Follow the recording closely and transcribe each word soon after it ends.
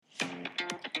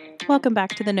Welcome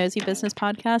back to the Nosy Business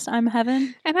Podcast. I'm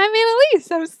Heaven. And I'm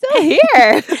Annalise. I'm still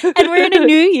here. And we're in a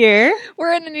new year.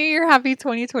 We're in a new year. Happy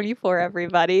 2024,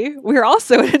 everybody. We're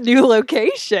also in a new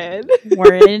location.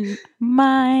 We're in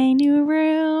my new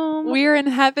room. We're in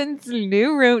Heaven's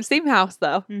new room. Same house,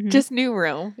 though. Mhm. Just new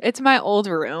room. It's my old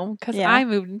room because I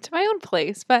moved into my own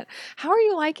place. But how are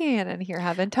you liking it in here,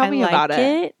 Heaven? Tell me about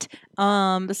it.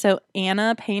 So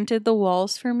Anna painted the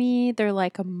walls for me. They're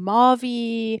like a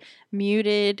mauve-y,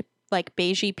 muted, like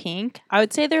beigey pink. I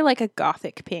would say they're like a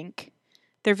gothic pink.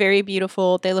 They're very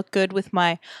beautiful. They look good with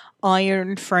my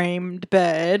iron framed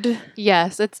bed.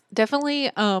 Yes, it's definitely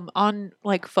on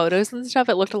like photos and stuff.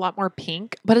 It looked a lot more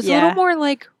pink, but it's a little more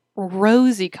like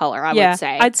rosy color, I would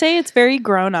say. I'd say it's very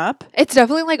grown up. It's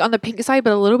definitely like on the pink side,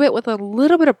 but a little bit with a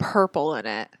little bit of purple in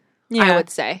it. Yeah. I would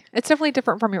say. It's definitely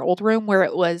different from your old room where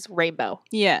it was rainbow.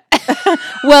 Yeah.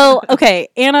 Well, okay.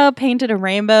 Anna painted a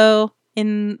rainbow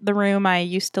in the room I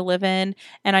used to live in,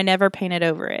 and I never painted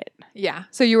over it. Yeah.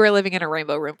 So you were living in a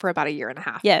rainbow room for about a year and a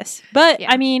half. Yes. But,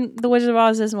 I mean, The Wizard of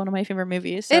Oz is one of my favorite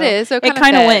movies. So it is. So it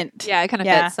kind of went. Yeah, it kind of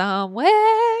fit somewhere.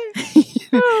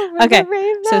 Okay.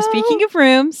 So speaking of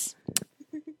rooms,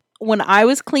 when I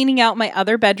was cleaning out my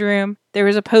other bedroom, there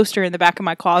was a poster in the back of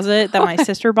my closet that my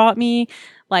sister bought me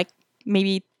like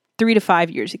maybe 3 to 5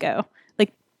 years ago.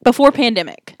 Like before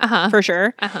pandemic, for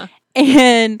sure.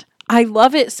 And I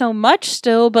love it so much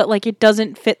still, but like it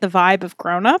doesn't fit the vibe of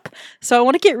grown up. So I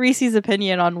want to get Reese's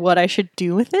opinion on what I should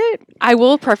do with it. I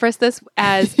will preface this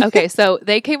as, okay, so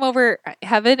they came over,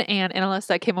 Heaven and Annalise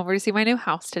came over to see my new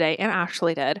house today, and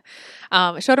Ashley did.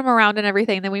 Showed them around and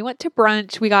everything. Then we went to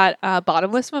brunch. We got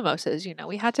bottomless mimosas. You know,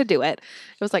 we had to do it.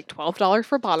 It was like $12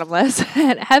 for bottomless.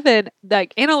 And Heaven,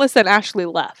 like Annalise and Ashley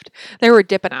left. They were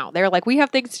dipping out. They were like, we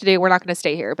have things to do. We're not going to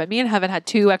stay here. But me and Heaven had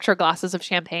 2 extra glasses of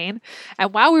champagne.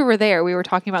 And while we were there, we were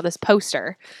talking about this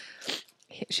poster.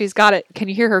 She's got it. Can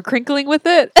you hear her crinkling with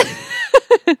it?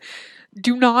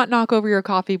 Do not knock over your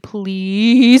coffee,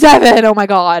 please, Heaven. Oh my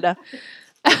God.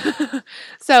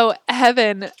 So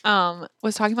Heaven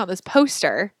was talking about this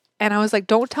poster, and I was like,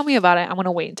 don't tell me about it. I want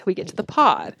to wait until we get to the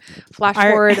pod. Flash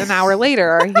forward an hour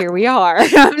later, here we are.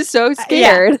 I'm so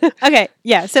scared. Yeah. Okay.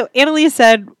 Yeah. So Annalise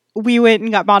said we went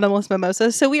and got bottomless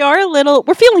mimosas. So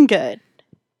we're feeling good.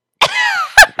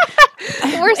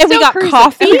 And we got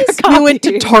coffees. We went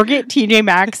to Target, TJ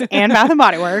Maxx, and Bath &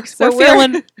 Body Works. So we're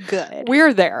feeling good.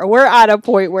 We're there. We're at a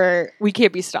point where we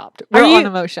can't be stopped. We're on a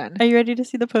motion. Are you ready to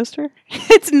see the poster?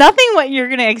 It's nothing what you're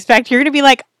going to expect. You're going to be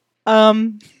like,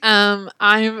 I'm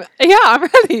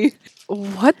ready.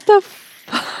 What the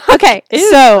fuck? Okay,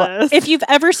 so if you've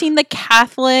ever seen the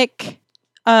Catholic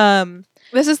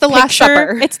this is the Last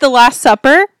Supper. It's the Last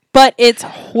Supper, but it's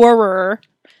horror.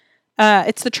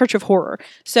 It's the Church of Horror.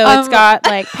 So it's got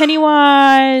like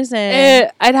Pennywise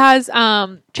and it has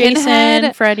Jason,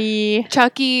 Pinhead, Freddy,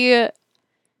 Chucky,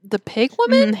 the Pig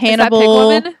Woman,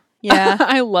 Hannibal. Is that Pig Woman? Yeah,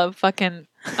 I love fucking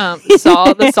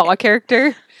Saw, the Saw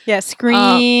character. Yeah,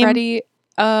 Scream. Freddy.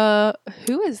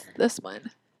 Who is this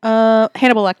one?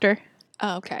 Hannibal Lecter.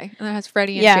 Oh, okay. And it has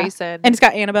Freddy and Jason, and it's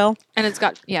got Annabelle, and it's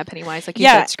got Pennywise. Like you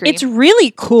said, Scream. It's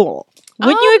really cool.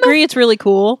 Wouldn't you agree? It's really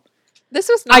cool. This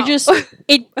was not.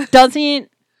 It doesn't.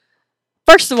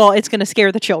 First of all, it's going to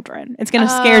scare the children. It's going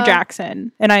to scare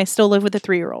Jackson, and I still live with a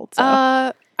 3-year-old. So.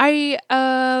 I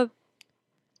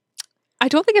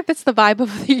don't think it fits the vibe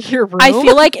of your room. I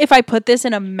feel like if I put this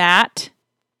in a matte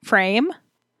frame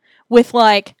with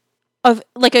like a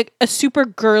super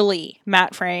girly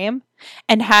matte frame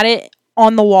and had it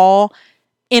on the wall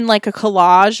in like a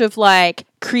collage of like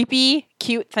creepy,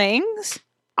 cute things,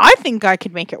 I think I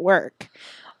could make it work.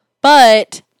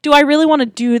 But do I really want to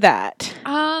do that?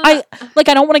 I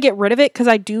don't want to get rid of it because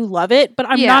I do love it, but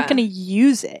I'm not going to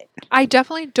use it. I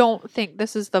definitely don't think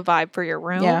this is the vibe for your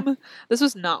room. Yeah. This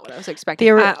was not what I was expecting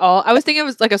at all. I was thinking it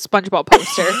was like a SpongeBob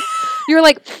poster. You were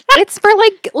like, it's for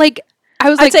like I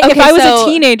was like, if I was a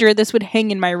teenager, this would hang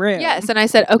in my room. Yes, and I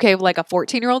said, okay, like a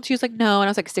 14-year-old. She was like, no, and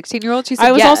I was like, 16-year-old. She said,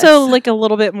 I was also like a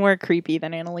little bit more creepy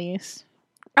than Annalise.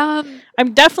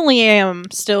 I'm definitely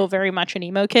still very much an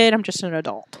emo kid. I'm just an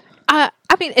adult. I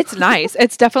mean, it's nice.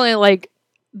 It's definitely like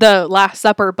the Last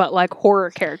Supper, but like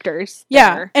horror characters.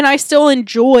 Yeah, there. And I still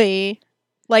enjoy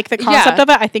like the concept of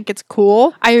it. I think it's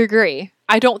cool. I agree.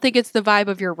 I don't think it's the vibe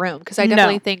of your room because I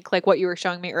definitely think like what you were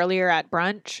showing me earlier at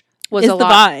brunch was a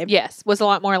lot. Vibe. Yes, was a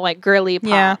lot more like girly pop.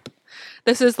 Yeah.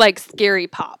 This is like scary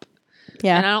pop.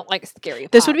 Yeah, and I don't like scary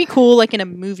pop. This would be cool, like in a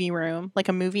movie room, like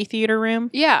a movie theater room.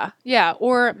 Yeah,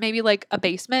 or maybe like a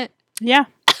basement. Yeah.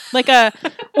 Like a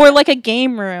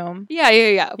game room. Yeah.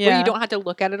 Where you don't have to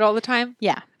look at it all the time.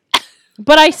 Yeah.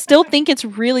 But I still think it's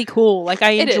really cool. Like I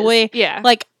enjoy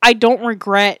like I don't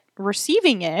regret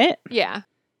receiving it. Yeah.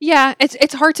 Yeah,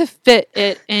 it's hard to fit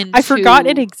it into... I forgot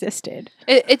it existed.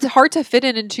 It's hard to fit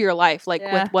it into your life, like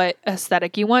with what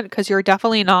aesthetic you want, because you're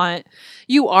definitely not...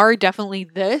 You are definitely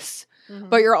this,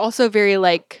 but you're also very,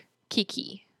 like,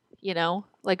 kiki, you know?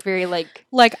 Like, very, like...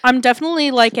 Like, I'm definitely,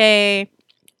 like, a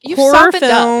You've horror softened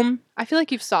film. Up. I feel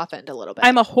like you've softened a little bit.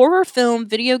 I'm a horror film,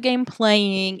 video game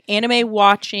playing, anime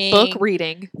watching...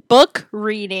 Book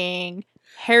reading,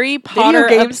 Harry Potter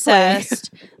obsessed.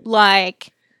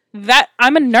 Like... That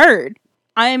I'm a nerd.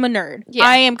 I am a nerd. Yeah.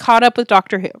 I am caught up with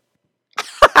Doctor Who.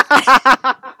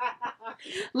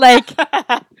 Like,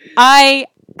 I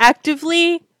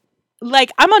actively, like,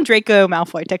 I'm on Draco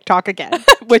Malfoy TikTok again.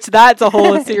 Which that's a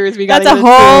whole series we gotta That's a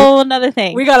whole nother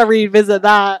thing. We gotta revisit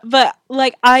that. But,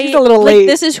 like, She's a little late.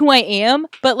 This is who I am.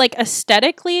 But, like,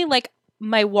 aesthetically, like,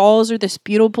 my walls are this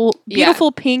beautiful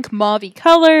pink mauve-y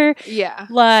color. Yeah.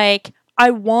 Like,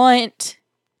 I want,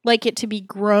 like, it to be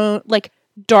grown, like,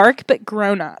 dark but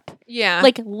grown up. Yeah.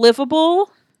 Like livable.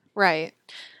 Right.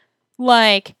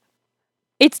 Like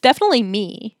it's definitely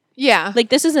me. Yeah. Like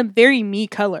this is a very me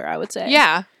color, I would say.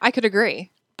 Yeah, I could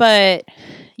agree. But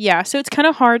yeah, so it's kind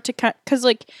of hard to cuz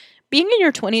like being in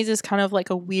your 20s is kind of like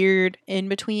a weird in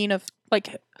between of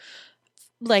like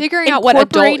figuring out what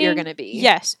adult you're going to be.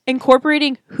 Yes.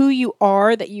 Incorporating who you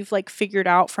are that you've like figured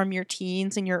out from your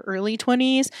teens and your early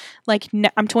 20s. Like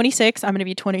I'm 26. I'm going to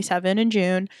be 27 in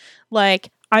June. Like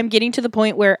I'm getting to the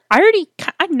point where I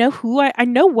know I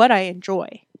know what I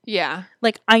enjoy. Yeah.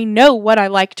 Like I know what I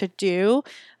like to do,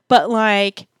 but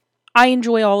like I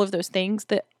enjoy all of those things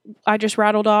that I just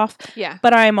rattled off. Yeah.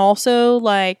 But I'm also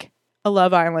like a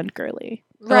Love Island girly.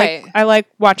 Right. I like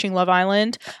watching Love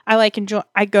Island. I like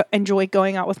enjoy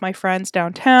going out with my friends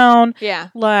downtown. Yeah.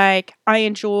 Like I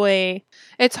enjoy.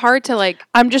 It's hard to like.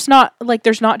 I'm just not like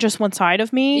there's not just one side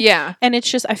of me. Yeah. And it's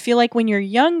just I feel like when you're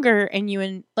younger and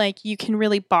you can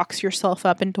really box yourself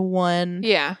up into one.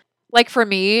 Yeah. Like for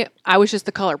me, I was just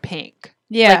the color pink.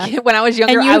 Yeah. Like when I was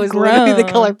younger, I was literally the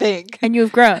color pink. And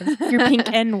you've grown. You're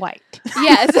pink and white.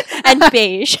 Yes. And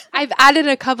beige. I've added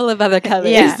a couple of other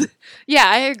colors. Yeah. Yeah,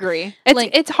 I agree.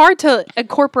 It's hard to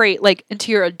incorporate like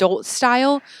into your adult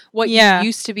style what you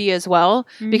used to be as well,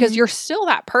 because you're still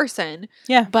that person.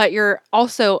 Yeah. But you're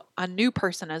also a new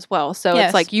person as well. So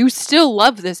it's like you still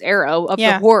love this era of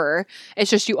the horror. It's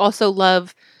just you also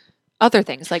love other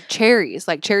things like cherries.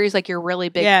 Like cherries, like your really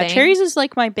big thing. Yeah, cherries is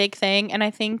like my big thing, and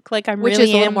I think like which is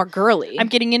a little more girly. I'm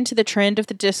getting into the trend of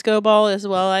the disco ball as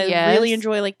well. I really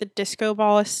enjoy like the disco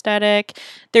ball aesthetic.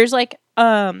 There's like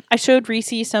I showed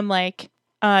Reese some like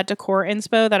decor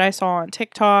inspo that I saw on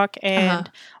TikTok and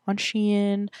on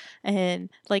Shein and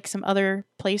like some other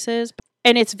places,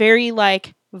 and it's very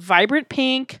like vibrant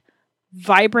pink,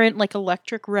 vibrant like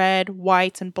electric red,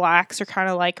 whites and blacks are kind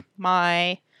of like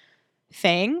my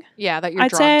thing. Yeah, that you're I'd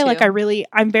drawn say to. like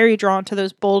I'm very drawn to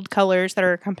those bold colors that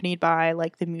are accompanied by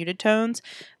like the muted tones,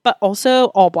 but also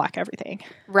all black everything.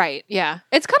 Right. Yeah.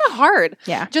 It's kind of hard.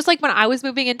 Yeah. Just like when I was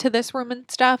moving into this room and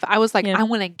stuff, I was like, I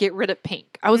want to get rid of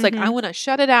pink. I was like, I want to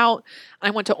shut it out.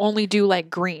 I want to only do like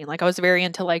green. Like I was very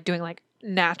into like doing like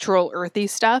natural earthy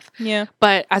stuff. Yeah.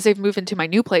 But as I've moved into my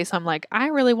new place, I'm like, I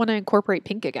really want to incorporate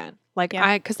pink again. Like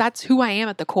because that's who I am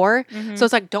at the core. So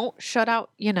it's like, don't shut out,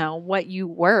 what you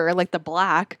were, like the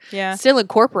black. Yeah. Still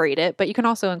incorporate it, but you can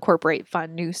also incorporate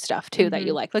fun new stuff too that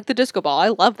you like the disco ball. I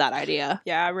love that idea.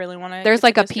 Yeah, I really want to. There's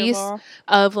like a piece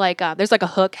of like there's like a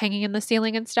hook hanging in the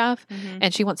ceiling and stuff,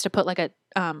 and she wants to put like a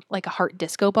heart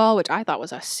disco ball, which I thought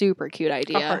was a super cute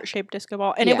idea. A heart shaped disco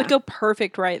ball, and it would go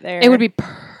perfect right there. It would be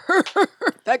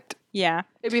perfect. Yeah,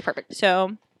 it'd be perfect.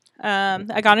 So,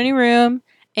 I got a new room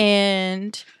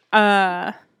and.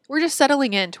 We're just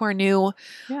settling into our new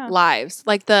lives.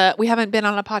 Like we haven't been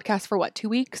on a podcast for 2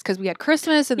 weeks because we had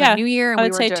Christmas and the New Year, and I we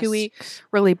would were say just 2 weeks.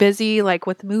 Really busy, like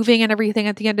with moving and everything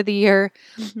at the end of the year.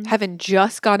 Having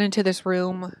just got into this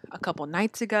room a couple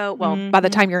nights ago. Well, by the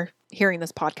time you're hearing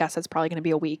this podcast, that's probably going to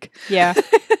be a week. Yeah,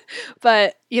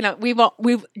 but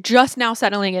we've just now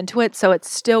settling into it, so it's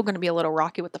still going to be a little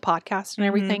rocky with the podcast and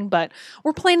everything. But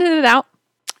we're planning it out.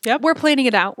 Yep. We're planning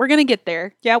it out. We're going to get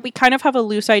there. Yeah, we kind of have a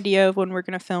loose idea of when we're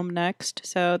going to film next,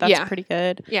 so that's pretty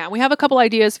good. Yeah, we have a couple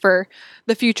ideas for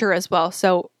the future as well,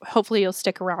 so hopefully you'll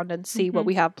stick around and see what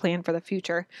we have planned for the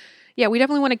future. Yeah, we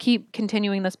definitely want to keep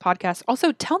continuing this podcast.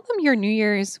 Also, tell them your New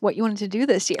Year's, what you wanted to do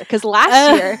this year, because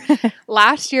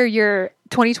last year, your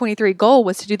 2023 goal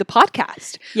was to do the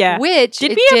podcast. Yeah.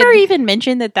 Did we ever even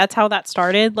mention that that's how that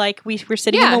started? Like, we were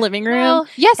sitting in the living room. Well,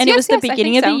 yes, and it was the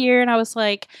beginning of the year, and I was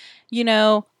like,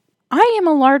 I am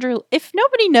a larger, if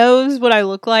nobody knows what I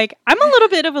look like, I'm a little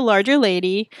bit of a larger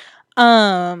lady.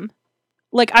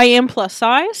 Like I am plus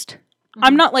sized.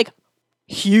 I'm not like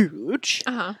huge,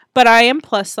 but I am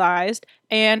plus sized,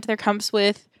 and there comes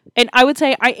with, and I would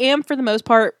say I am for the most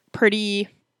part pretty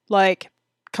like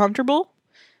comfortable.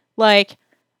 Like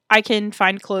I can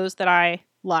find clothes that I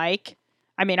like.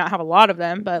 I may not have a lot of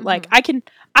them, but like I can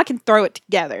throw it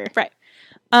together. Right.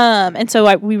 And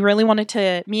so we really wanted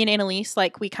to, me and Annalise,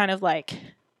 like we kind of like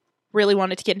really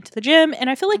wanted to get into the gym, and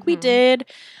I feel like we did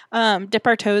dip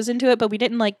our toes into it, but we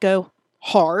didn't like go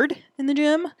hard in the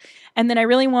gym. And then I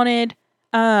really wanted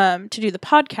to do the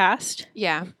podcast.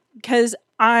 Yeah. Because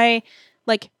I,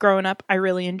 like, growing up, I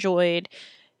really enjoyed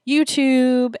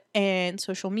YouTube and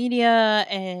social media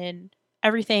and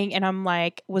everything. And I'm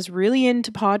like, was really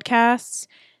into podcasts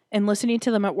and listening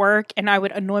to them at work. And I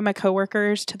would annoy my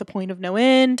coworkers to the point of no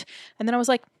end. And then I was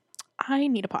like, I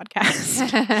need a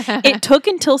podcast. It took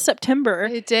until September.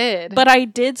 It did. But I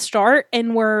did start,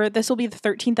 and this will be the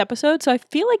 13th episode, so I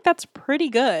feel like that's pretty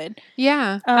good.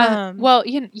 Yeah.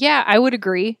 Yeah, I would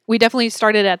agree. We definitely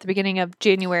started at the beginning of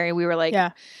January. We were like,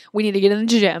 we need to get in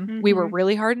the gym. We were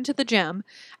really hard into the gym.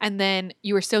 And then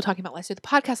you were still talking about, let's do the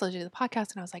podcast.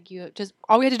 And I was like,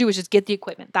 all we had to do was just get the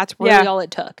equipment. That's really all it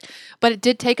took. But it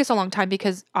did take us a long time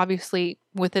because obviously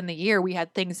within the year we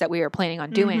had things that we were planning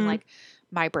on doing, like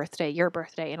my birthday, your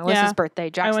birthday, and Alyssa's birthday,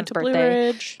 Jackson's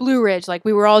birthday, Blue Ridge. Like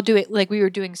we were all doing, we were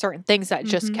doing certain things that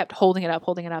just kept holding it up.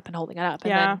 And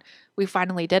then we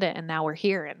finally did it, and now we're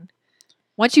here. And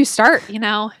once you start,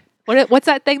 what's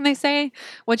that thing they say?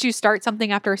 Once you start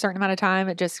something after a certain amount of time,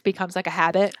 it just becomes like a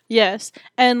habit. Yes.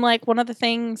 And like one of the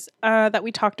things that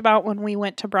we talked about when we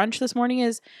went to brunch this morning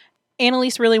is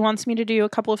Annalise really wants me to do a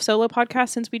couple of solo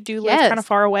podcasts since we do live kind of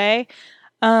far away.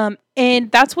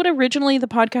 And that's what originally the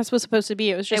podcast was supposed to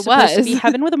be. It was just supposed to be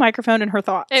Heaven with a microphone and her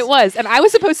thoughts. It was. And I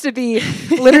was supposed to be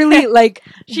literally like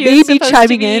maybe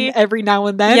chiming in every now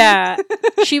and then. Yeah.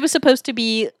 She was supposed to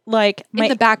be like in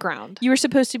the background. You were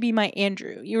supposed to be my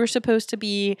Andrew. You were supposed to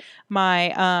be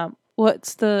my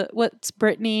what's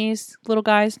Brittany's little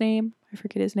guy's name? I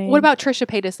forget his name. What about Trisha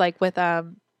Paytas, like with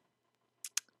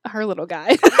her little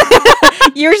guy?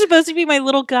 You were supposed to be my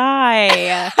little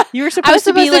guy. You were supposed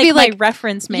to be like my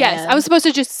reference man. Yes, I was supposed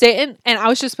to just sit in, and I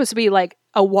was just supposed to be like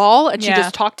a wall, and she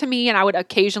just talked to me, and I would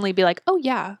occasionally be like, oh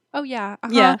yeah,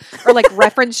 yeah, or like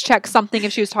reference check something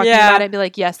if she was talking about it, and be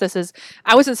like, yes, this is.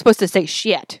 I wasn't supposed to say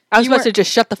shit. I was supposed to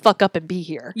just shut the fuck up and be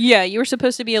here. Yeah, you were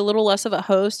supposed to be a little less of a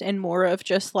host and more of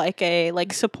just like a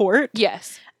support.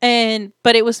 Yes.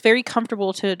 But it was very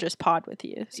comfortable to just pod with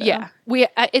you. So. Yeah,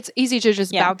 it's easy to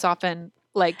just bounce off and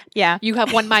you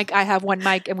have one mic, I have one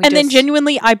mic, and then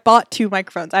genuinely, I bought 2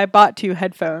 microphones. I bought 2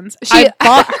 headphones. I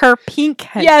bought her pink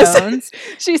headphones.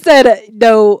 Yes. She said,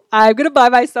 "No, I'm gonna buy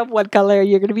myself one color.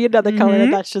 You're gonna be another color,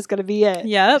 and that's just gonna be it."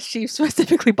 Yep. She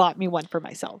specifically bought me one for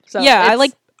myself. So yeah,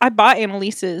 I bought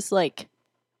Annalise's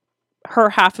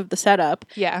her half of the setup.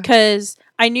 Yeah. Because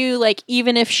I knew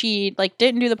even if she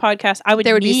didn't do the podcast,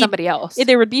 there would be somebody else.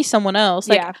 There would be someone else.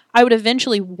 I would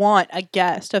eventually want a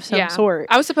guest of some sort.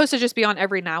 I was supposed to just be on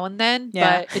every now and then,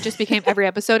 but it just became every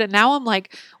episode. And now I'm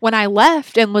like, when I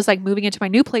left and was moving into my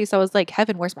new place, I was like,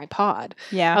 Heaven, where's my pod?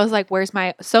 Yeah. I was like, where's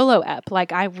my solo ep?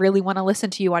 I really want to listen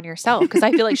to you on yourself. Because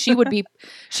I feel like she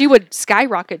would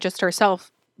skyrocket just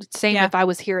herself. Same if I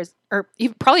was here, or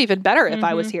probably even better if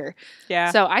I was here. Yeah.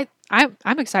 So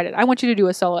I'm excited. I want you to do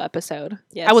a solo episode.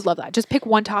 Yes. I would love that. Just pick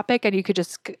one topic and you could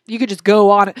just go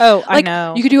on. Oh, I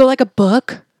know. You could do a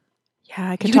book.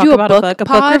 Yeah, I could talk about a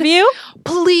book review.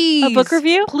 Please. A book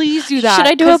review? Please do that. Should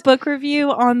I do a book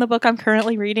review on the book I'm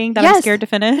currently reading that I'm scared to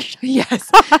finish? Yes.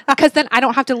 Because then I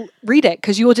don't have to read it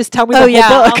because you will just tell me the whole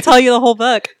book. I'll tell you the whole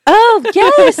book. Oh,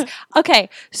 yes. Okay.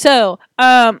 So,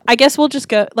 I guess we'll just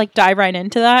go dive right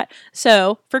into that.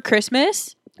 So, for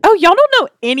Christmas, y'all don't know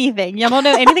anything. Y'all don't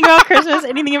know anything about Christmas,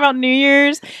 anything about New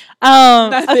Year's.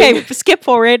 Okay, skip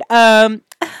forward.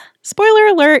 Spoiler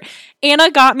alert,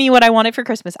 Anna got me what I wanted for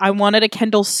Christmas. I wanted a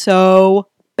Kindle so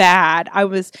bad. I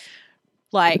was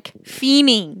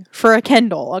fiending for a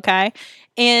Kindle, okay?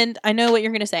 And I know what you're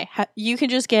going to say. You can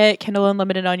just get Kindle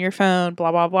Unlimited on your phone,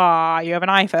 blah, blah, blah. You have an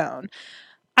iPhone.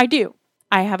 I do.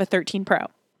 I have a 13 Pro.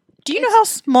 Do you know how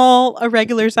small a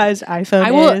regular sized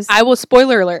iPhone is? I will,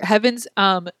 spoiler alert, Heaven's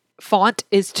font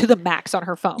is to the max on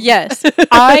her phone. Yes.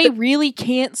 I really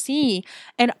can't see.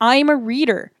 And I'm a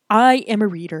reader.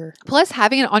 Plus,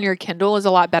 having it on your Kindle is a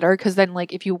lot better because then,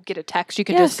 if you get a text, you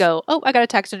can just go, "Oh, I got a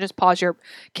text," and just pause your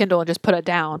Kindle and just put it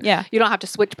down. Yeah, you don't have to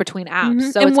switch between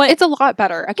apps. So it's a lot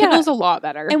better. A Kindle's a lot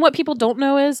better. And what people don't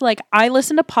know is I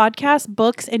listen to podcasts,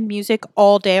 books, and music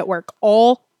all day at work.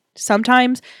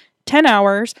 Sometimes 10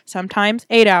 hours, sometimes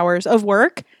 8 hours of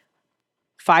work,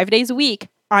 5 days a week.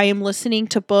 I am listening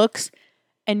to books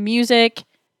and music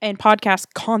and podcasts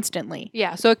constantly.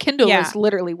 Yeah. So a Kindle is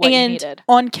literally what you needed.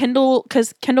 On Kindle,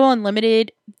 because Kindle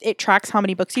Unlimited, it tracks how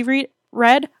many books you've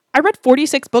read. I read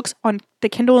 46 books on the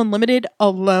Kindle Unlimited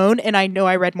alone, and I know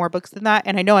I read more books than that,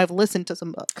 and I know I've listened to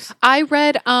some books. I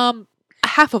read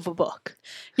half of a book.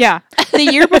 Yeah. The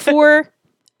year before,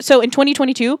 so in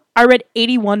 2022, I read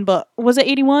 81 books. Was it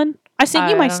 81? I sent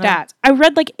you my stats. I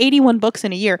read like 81 books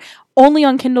in a year, only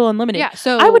on Kindle Unlimited. Yeah,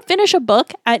 so I would finish a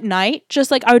book at night,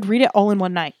 just like I would read it all in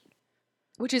one night.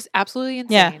 Which is absolutely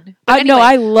insane. Yeah. But anyway,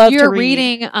 I love to read. You're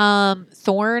reading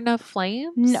Thorn of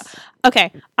Flames? No.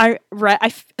 Okay.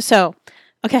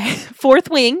 Fourth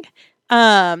Wing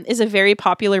is a very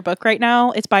popular book right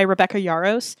now. It's by Rebecca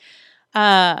Yarros.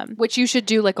 Which you should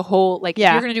do like a whole, if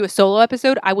you're going to do a solo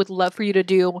episode, I would love for you to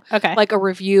do like a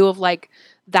review of like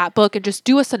that book and just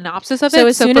do a synopsis of it. So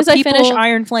as soon as I finish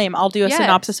Iron Flame, I'll do a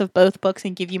synopsis of both books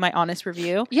and give you my honest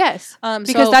review. Yes.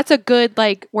 Because that's a good,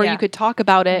 where you could talk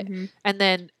about it and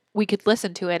then we could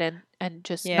listen to it and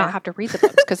just not have to read the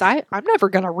books. Because I'm never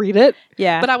going to read it.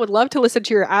 Yeah. But I would love to listen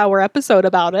to your hour episode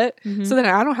about it. So then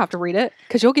I don't have to read it.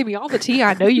 Because you'll give me all the tea.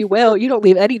 I know you will. You don't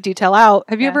leave any detail out.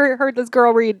 Have you ever heard this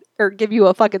girl read or give you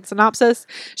a fucking synopsis?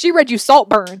 She read you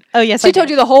Saltburn. Oh, yes, She told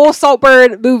you the whole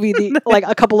Saltburn movie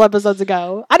a couple episodes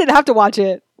ago. I didn't have to watch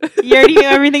it. You already knew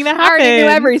everything that happened. I already knew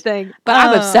everything. But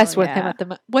I'm obsessed with him at the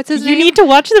moment. What's his name? You need to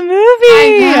watch the movie.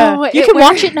 I know. You can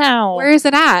watch it now. Where is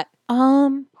it at?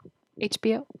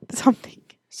 HBO? Something.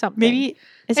 Maybe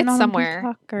is it on somewhere.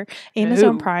 TikTok or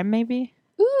Amazon Prime? Maybe.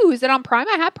 Ooh, is it on Prime?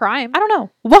 I had Prime. I don't know.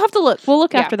 We'll have to look. We'll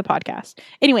look after the podcast.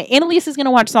 Anyway, Annalise is going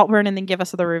to watch Saltburn and then give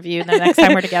us the review the next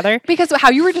time we're together. Because how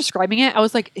you were describing it, I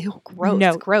was like, ew, gross.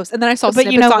 No. Gross. And then I saw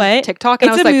snippets on TikTok and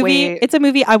I was like, wait. It's a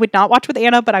movie I would not watch with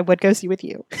Anna, but I would go see with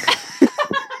you.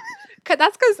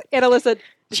 That's because Annalise said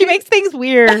she makes things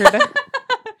weird.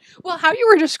 Well, how you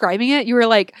were describing it, you were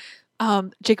like,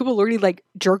 Jacob Elordi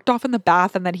jerked off in the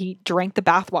bath and then he drank the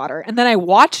bath water. And then I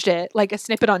watched it, a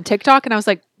snippet on TikTok, and I was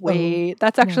like, wait,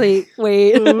 that's actually,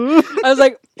 wait. I was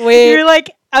like, wait. You're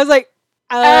like, I was like,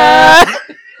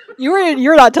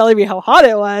 you're not telling me how hot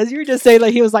it was. You were just saying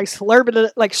he was slurping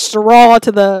it like straw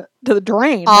to the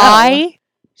drain.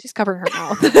 She's covering her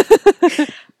mouth.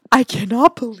 I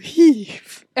cannot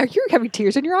believe. Are you having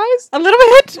tears in your eyes? A little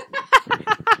bit.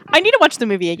 I need to watch the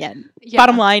movie again. Yeah.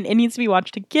 Bottom line, it needs to be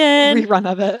watched again. Rerun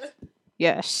of it.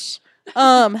 Yes.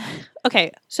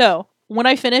 Okay, so when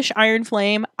I finish Iron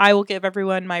Flame, I will give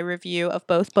everyone my review of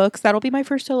both books. That'll be my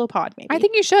first solo pod, maybe. I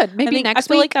think you should. Maybe next week. I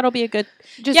feel like that'll be a good...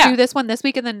 Just do this one this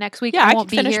week, and then next week I won't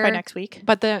be finish here by next week.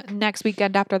 But the next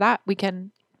weekend after that, we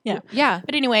can... Yeah.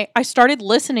 But anyway, I started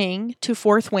listening to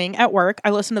Fourth Wing at work. I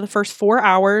listened to the first 4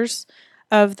 hours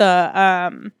of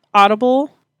the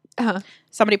Audible.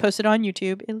 Somebody posted on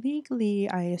YouTube illegally,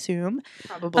 I assume.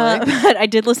 Probably. But I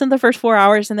did listen to the first 4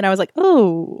 hours, and then I was like,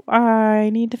 oh, I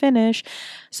need to finish.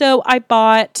 So I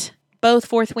bought both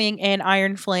Fourth Wing and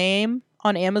Iron Flame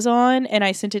on Amazon, and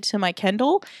I sent it to my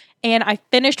Kindle, and I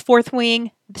finished Fourth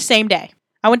Wing the same day.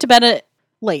 I went to bed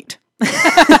late.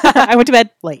 I went to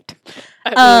bed late.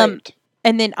 And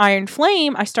then Iron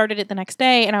Flame, I started it the next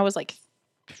day, and I was like,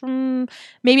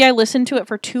 maybe I listened to it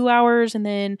for 2 hours, and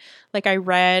then I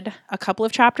read a couple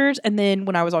of chapters, and then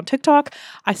when I was on TikTok,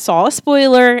 I saw a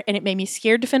spoiler, and it made me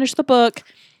scared to finish the book,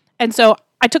 and so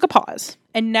I took a pause,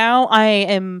 and now I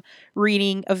am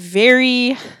reading a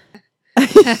very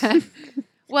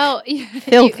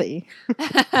filthy.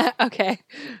 Okay.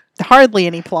 Hardly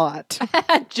any plot.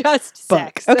 Just book.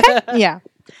 Sex. Okay. Yeah.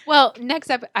 Well, next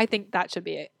up, I think that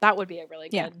would be a really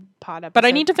good pod episode. But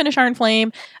I need to finish Iron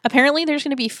Flame. Apparently, there's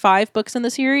going to be 5 books in the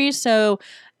series, so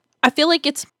I feel like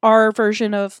it's our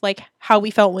version of how we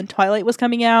felt when Twilight was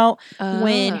coming out,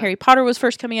 when Harry Potter was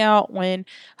first coming out, when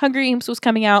Hunger Games was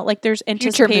coming out. There's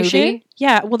anticipation. Future movie?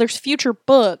 Yeah. Well, there's future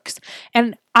books,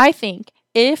 and I think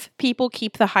if people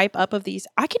keep the hype up of these,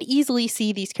 I could easily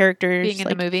see these characters being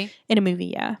in a movie. In a movie,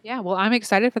 yeah. Yeah. Well, I'm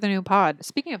excited for the new pod.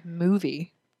 Speaking of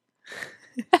movie.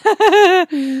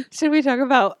 Should we talk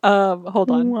about hold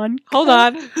on.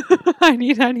 I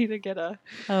need to get a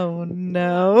oh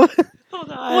no.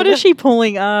 Hold on. What is she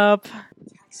pulling up?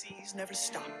 Taxis never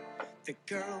stop. The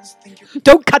girls think you're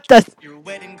don't cut this. You're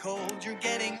wet and cold, you're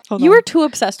getting you were too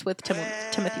obsessed with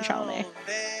Timothy Chalamet.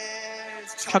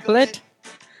 Chocolate.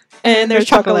 And there's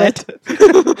chocolate.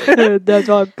 That's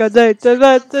all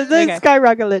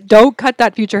skyrocket. Don't cut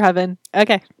that, Future Heaven.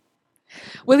 Okay.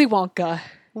 Willy Wonka.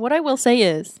 What I will say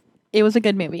is, it was a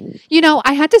good movie.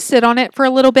 I had to sit on it for a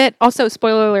little bit. Also, not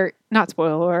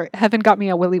spoiler alert, Heaven got me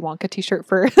a Willy Wonka t-shirt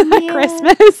for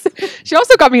Christmas. She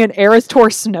also got me an Eras Tour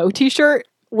Snow t-shirt,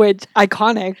 which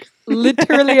iconic.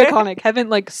 Literally iconic. Heaven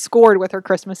like scored with her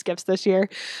Christmas gifts this year.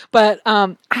 But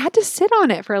I had to sit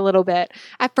on it for a little bit.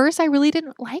 At first, I really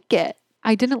didn't like it.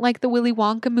 I didn't like the Willy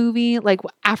Wonka movie. Like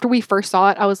after we first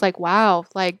saw it, I was like, wow,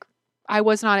 like I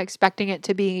was not expecting it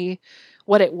to be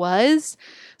what it was.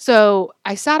 So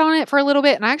I sat on it for a little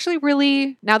bit and I actually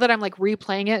really, now that I'm like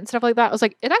replaying it and stuff like that, I was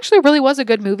like, it actually really was a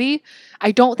good movie.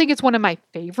 I don't think it's one of my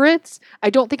favorites. I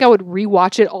don't think I would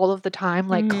rewatch it all of the time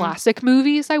like classic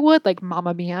movies I would, like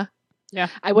Mamma Mia. Yeah.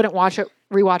 I wouldn't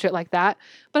rewatch it like that.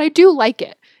 But I do like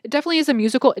it. It definitely is a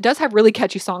musical. It does have really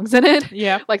catchy songs in it.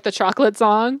 Yeah. Like the chocolate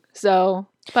song. So,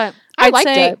 but I liked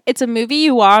it. It's a movie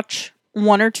you watch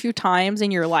 1 or 2 times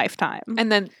in your lifetime. And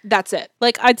then that's it.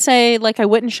 Like I'd say like I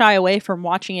wouldn't shy away from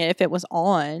watching it if it was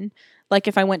on. Like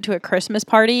if I went to a Christmas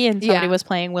party and somebody was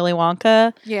playing Willy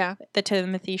Wonka, the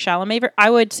Timothée Chalamet, I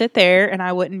would sit there and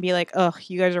I wouldn't be like, "Ugh,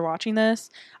 you guys are watching this."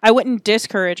 I wouldn't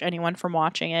discourage anyone from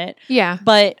watching it. Yeah.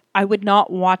 But I would not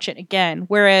watch it again.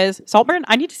 Whereas Saltburn,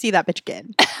 I need to see that bitch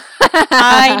again.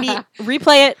 I need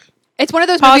replay it. It's one of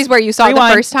those movies where you saw rewind, it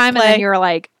the first time play. and then you're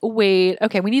like, wait,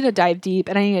 okay, we need to dive deep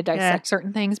and I need to dissect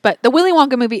certain things. But the Willy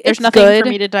Wonka movie, there's it's nothing good for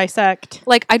me to dissect.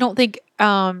 Like, I don't think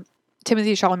Timothée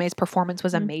Chalamet's performance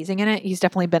was amazing in it. He's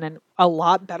definitely been in a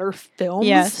lot better films.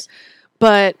 Yes.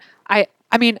 But I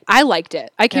mean, I liked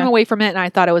it. I came away from it and I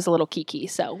thought it was a little kiki,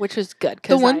 so which was good.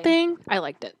 The one thing I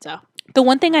liked it. So the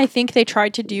one thing I think they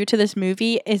tried to do to this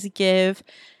movie is give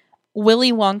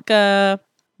Willy Wonka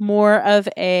more of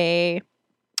a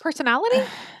personality.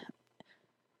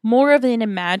 More of an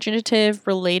imaginative,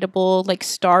 relatable, like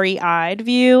starry-eyed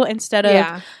view instead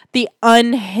of the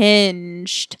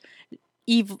unhinged,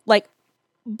 evil, like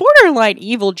borderline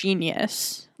evil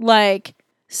genius. Like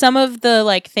some of the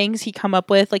like things he come up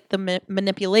with, like the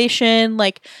manipulation,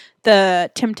 like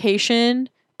the temptation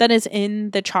that is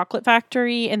in the chocolate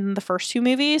factory in the first 2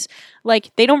 movies, like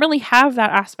they don't really have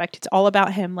that aspect. It's all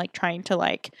about him like trying to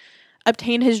like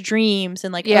obtain his dreams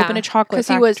and like open a chocolate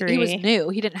factory. He was new.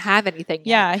 He didn't have anything yet.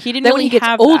 Yeah, he didn't. Then really when he gets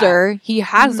have older, he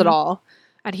has it all,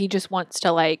 and he just wants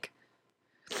to like.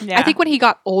 Yeah. I think when he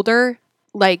got older,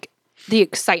 like the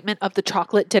excitement of the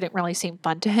chocolate didn't really seem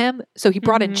fun to him, so he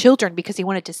brought in children because he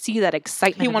wanted to see that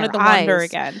excitement. He wanted the eyes. wonder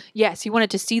again. Yes, he wanted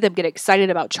to see them get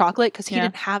excited about chocolate because he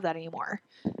didn't have that anymore.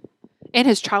 And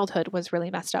his childhood was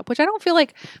really messed up, which I don't feel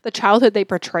like the childhood they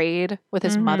portrayed with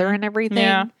his mother and everything.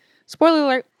 Yeah. Spoiler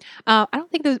alert. I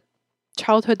don't think the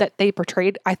childhood that they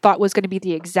portrayed I thought was going to be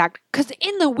the exact, because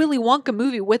in the Willy Wonka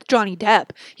movie with Johnny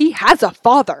Depp, he has a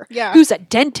father who's a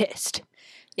dentist.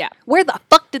 Yeah. Where the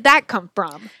fuck did that come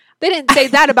from? They didn't say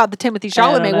that about the Timothée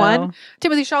Chalamet one.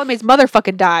 Timothée Chalamet's mother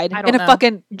fucking died in a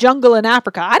fucking jungle in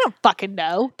Africa. I don't fucking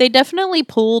know. They definitely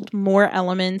pulled more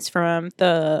elements from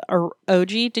the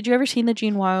OG. Did you ever see the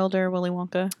Gene Wilder Willy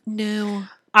Wonka? No.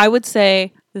 I would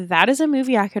say that is a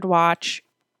movie I could watch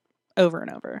over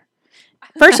and over.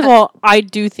 First of all, I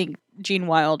do think Gene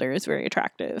Wilder is very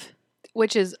attractive.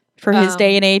 Which is... For his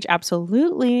day and age,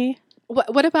 absolutely.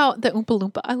 What about the Oompa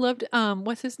Loompa? I loved,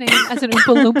 what's his name as an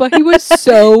Oompa Loompa? He was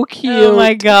so cute. Oh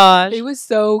my gosh. He was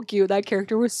so cute. That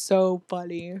character was so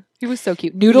funny. He was so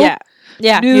cute. Noodle?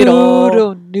 Yeah.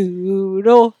 Noodle.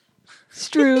 Noodle.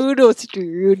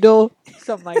 Strudel.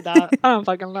 Something like that. I don't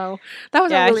fucking know. That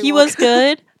was really he was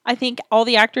good. I think all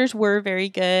the actors were very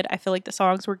good. I feel like the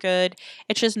songs were good.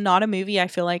 It's just not a movie I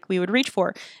feel like we would reach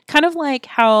for. Kind of like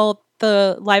how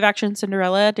the live action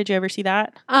Cinderella, did you ever see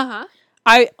that? Uh-huh.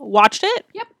 I watched it.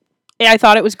 Yep. I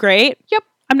thought it was great. Yep.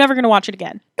 I'm never going to watch it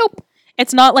again. Nope.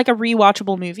 It's not like a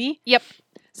rewatchable movie. Yep.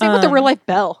 Same with the real life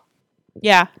Belle.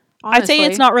 Yeah. Honestly. I'd say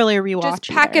it's not really a rewatch. Just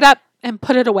pack it up and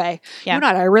put it away. Yeah. You know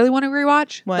what I really want to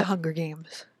rewatch? What? The Hunger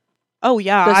Games. Oh,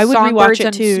 yeah. The I would rewatch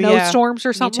it too. Snowstorms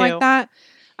or something like that.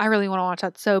 I really want to watch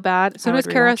that so bad. As soon as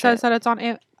Kara says that it's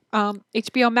on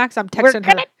HBO Max, I'm texting her. We're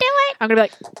going to do it. I'm going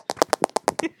to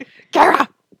be like, Kara!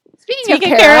 Speaking of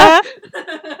Kara.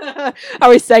 Are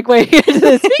we segueing into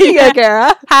this? Speaking of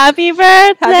Kara. Happy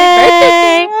birthday!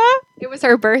 Happy birthday, Kara. It was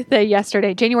her birthday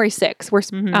yesterday, January 6th. We're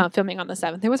filming on the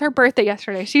 7th. It was her birthday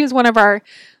yesterday. She is one of our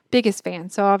biggest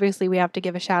fans, so obviously we have to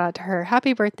give a shout out to her.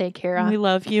 Happy birthday, Kara. We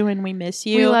love you and we miss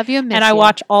you. We love you and miss you. And I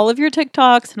watch all of your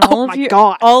TikToks and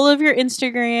all of your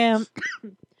Instagram.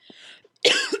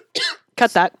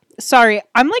 Cut that. Sorry,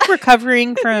 I'm like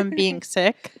recovering from being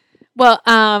sick. Well,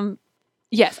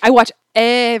 yes, I watch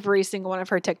every single one of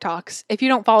her TikToks. If you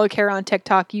don't follow Kara on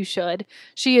TikTok, you should.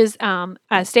 She is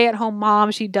a stay-at-home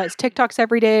mom. She does TikToks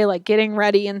every day, like getting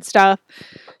ready and stuff.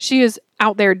 She is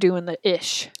out there doing the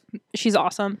ish. She's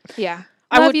awesome. Yeah.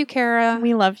 I love you, Kara.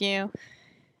 We love you.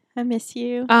 I miss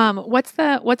you. What's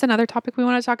another topic we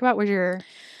want to talk about? What's your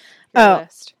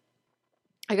list?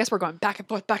 I guess we're going back and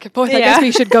forth, back and forth. Yeah. I guess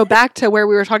we should go back to where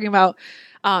we were talking about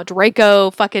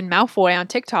Draco fucking Malfoy on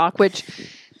TikTok, which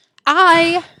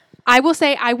I will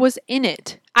say I was in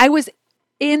it. I was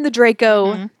in the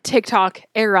Draco TikTok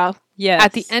era. Yes.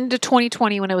 At the end of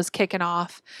 2020 when it was kicking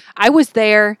off. I was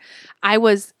there. I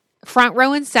was front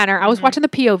row and center. I was watching the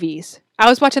POVs. I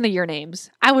was watching the Your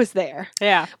Names. I was there.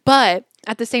 Yeah. But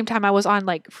at the same time, I was on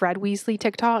like Fred Weasley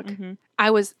TikTok.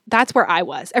 That's where I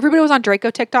was. Everybody was on Draco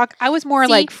TikTok. I was more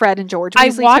like Fred and George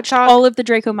Weasley I watched TikTok. all of the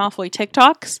Draco Malfoy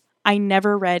TikToks. I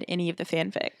never read any of the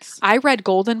fanfics. I read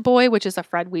Golden Boy, which is a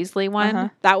Fred Weasley one.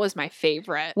 That was my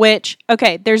favorite. Which,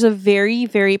 okay, there's a very,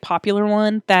 very popular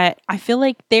one that I feel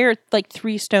like they're like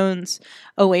 3 stones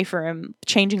away from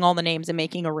changing all the names and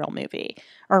making a real movie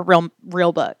or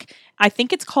real book. I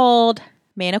think it's called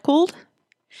Manacled.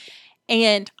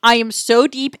 And I am so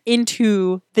deep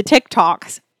into the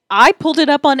TikToks. I pulled it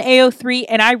up on AO3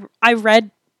 and I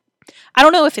read, I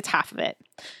don't know if it's half of it,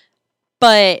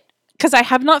 but because I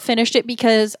have not finished it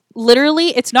because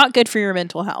literally it's not good for your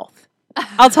mental health.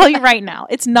 I'll tell you right now,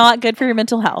 it's not good for your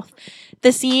mental health.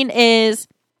 The scene is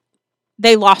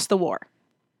they lost the war.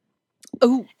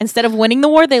 Oh, instead of winning the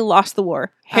war, they lost the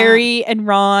war. Harry and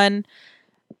Ron,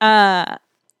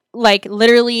 like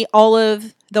literally all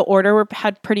of the Order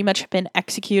had pretty much been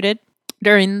executed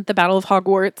during the Battle of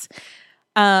Hogwarts.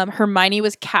 Hermione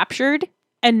was captured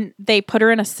and they put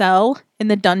her in a cell in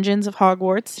the dungeons of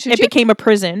Hogwarts. It became a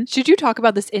prison. Should you talk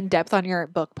about this in depth on your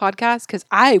book podcast? Because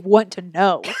I want to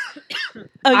know.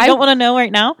 I don't want to know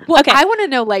right now? Well, okay. I want to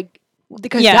know, like,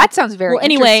 because that sounds very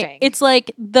anyway, it's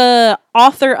like the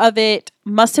author of it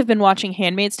must have been watching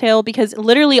Handmaid's Tale because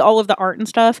literally all of the art and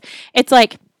stuff, it's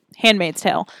like Handmaid's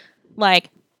Tale.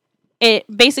 Like, it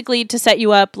basically to set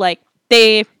you up, like,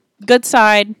 good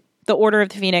side, the Order of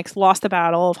the Phoenix lost the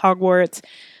Battle of Hogwarts.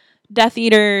 Death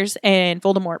Eaters and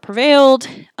Voldemort prevailed.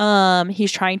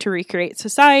 He's trying to recreate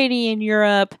society in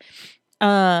Europe,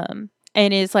 and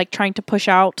is like trying to push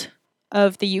out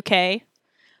of the UK,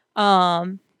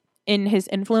 in his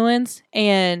influence.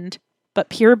 But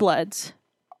purebloods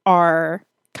are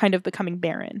kind of becoming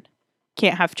barren,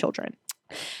 can't have children,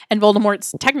 and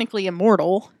Voldemort's technically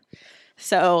immortal,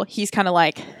 so he's kind of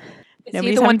like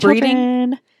nobody's the one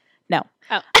breeding. No,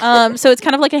 so it's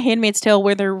kind of like a Handmaid's Tale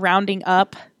where they're rounding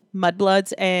up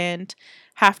mudbloods and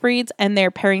half-breeds and they're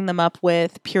pairing them up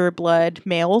with pure blood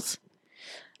males,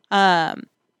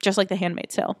 just like the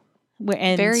Handmaid's Tale.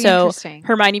 And very so interesting.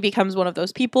 Hermione becomes one of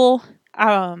those people,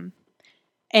 and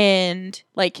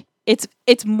like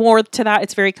it's more to that.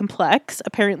 It's very complex.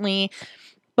 Apparently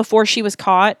before she was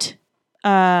caught,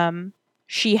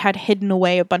 she had hidden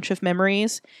away a bunch of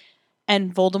memories,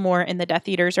 and Voldemort and the Death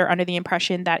Eaters are under the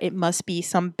impression that it must be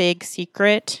some big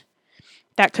secret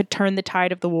that could turn the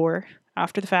tide of the war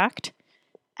after the fact.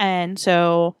 And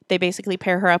so they basically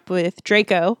pair her up with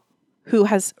Draco, who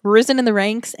has risen in the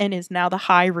ranks and is now the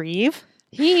High Reeve.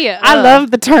 I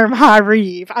love the term High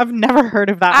Reeve. I've never heard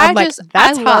of that.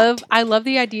 I love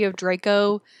the idea of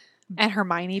Draco and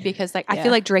Hermione because like I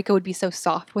feel like Draco would be so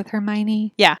soft with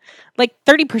Hermione. Yeah. Like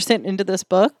 30% into this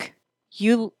book,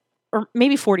 or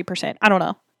maybe 40%, I don't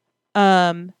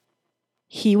know.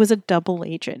 He was a double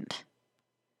agent.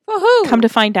 Woohoo! Come to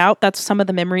find out, that's some of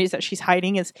the memories that she's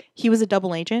hiding is he was a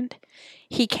double agent.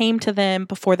 He came to them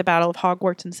before the Battle of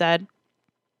Hogwarts and said,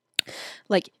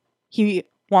 like, he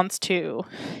wants to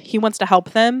help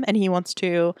them and he wants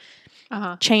to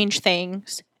change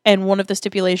things. And one of the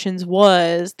stipulations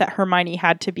was that Hermione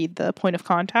had to be the point of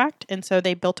contact. And so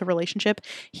they built a relationship.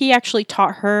 He actually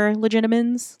taught her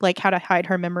legitimens, like how to hide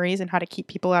her memories and how to keep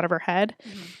people out of her head.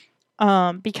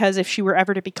 Because if she were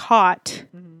ever to be caught,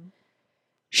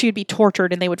 she would be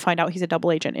tortured and they would find out he's a double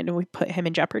agent and it would put him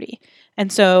in jeopardy. And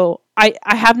so I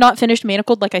have not finished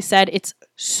Manacled. Like I said, it's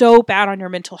so bad on your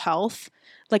mental health.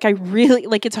 Like I really,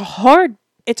 like it's a hard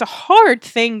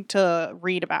thing to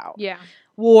read about. Yeah.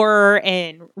 War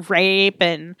and rape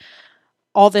and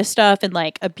all this stuff and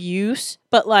like abuse.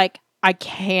 But like, I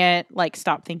can't like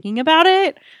stop thinking about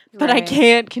it, but I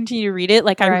can't continue to read it.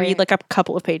 Like I read like a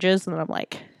couple of pages and then I'm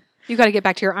like, you got to get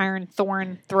back to your Iron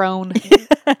Thorn throne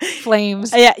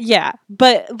flames. Yeah.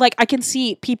 But like I can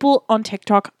see people on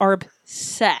TikTok are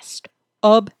obsessed.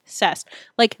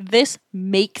 Like this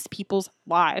makes people's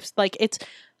lives. Like it's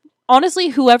honestly,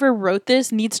 whoever wrote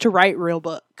this needs to write real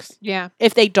books. Yeah.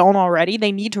 If they don't already,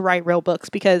 they need to write real books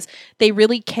because they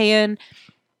really can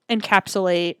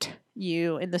encapsulate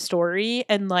you in the story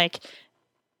and like,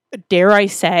 dare I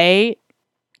say,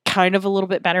 kind of a little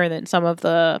bit better than some of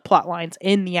the plot lines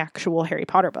in the actual Harry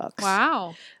Potter books.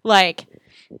 Wow. Like,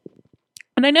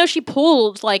 and I know she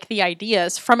pulled like the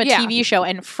ideas from a TV show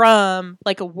and from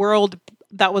like a world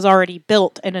that was already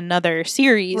built in another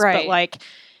series, but Right. like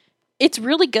it's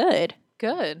really good.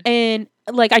 Good. And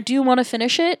like I do want to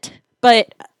finish it,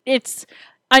 but it's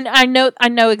I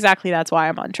know exactly that's why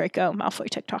I'm on Draco Malfoy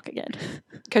TikTok again.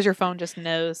 Because your phone just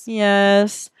knows.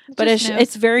 Yes. But Just knows.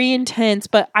 it's very intense,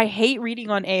 but I hate reading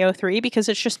on AO3 because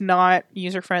it's just not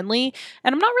user friendly.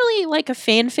 And I'm not really like a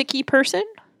fanficky person.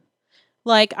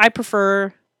 Like I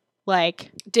prefer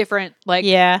like different like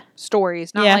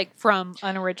stories, not Yeah. like from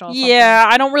an original something. Yeah,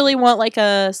 I don't really want like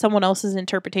someone else's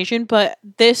interpretation, but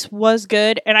this was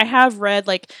good, and I have read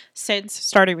like since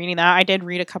started reading that. I did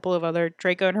read a couple of other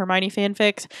Draco and Hermione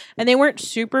fanfics, and they weren't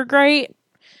super great,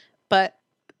 but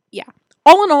yeah.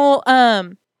 All in all,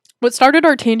 what started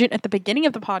our tangent at the beginning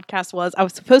of the podcast was I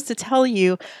was supposed to tell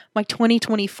you my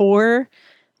 2024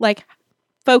 like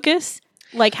focus,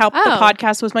 like how the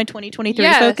podcast was my 2023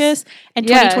 focus, and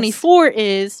 2024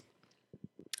 is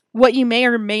what you may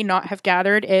or may not have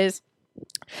gathered is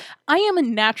I am a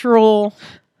natural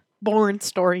born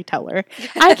storyteller.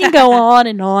 I can go on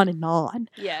and on and on.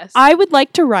 Yes. I would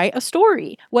like to write a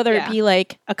story, whether it be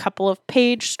like a couple of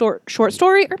page short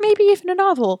story or maybe even a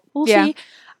novel. We'll see.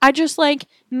 I just like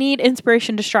need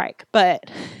inspiration to strike,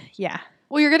 but yeah.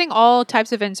 Well, you're getting all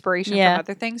types of inspiration from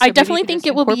other things. So I definitely think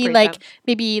it will be like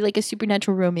maybe like a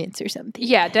supernatural romance or something.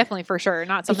 Yeah, definitely for sure.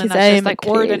 Not something that's just like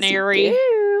ordinary.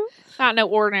 Not no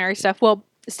ordinary stuff. Well,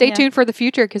 stay tuned for the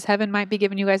future because Heaven might be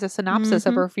giving you guys a synopsis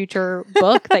of her future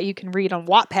book that you can read on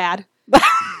Wattpad.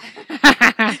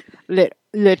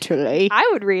 Literally. I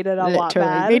would read it on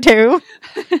Wattpad. Me too.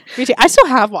 Me too. I still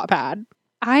have Wattpad.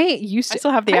 I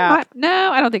still have the app.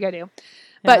 No, I don't think I do.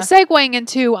 But segueing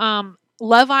into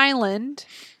Love Island,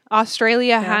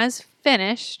 Australia has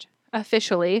finished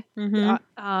officially.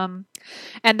 And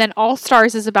then All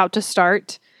Stars is about to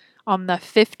start on the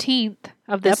 15th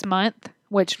of this month,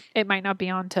 which it might not be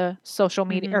on to social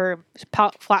media or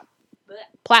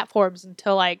platforms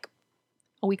until like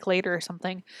a week later or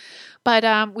something.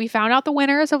 But we found out the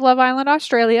winners of Love Island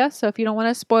Australia. So if you don't want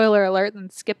a spoiler alert,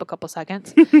 then skip a couple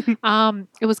seconds.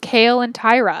 It was Kale and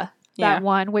Tyra that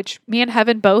won, which me and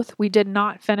Heaven both, we did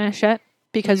not finish it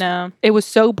because it was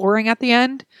so boring at the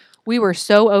end. We were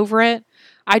so over it.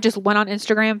 I just went on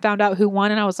Instagram, found out who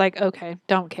won, and I was like, okay,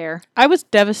 don't care. I was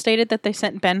devastated that they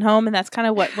sent Ben home, and that's kind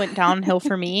of what went downhill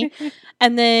for me.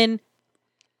 And then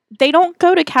they don't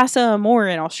go to Casa Amor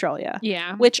in Australia.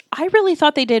 Yeah. Which I really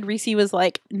thought they did. Reese was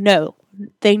like, no,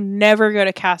 they never go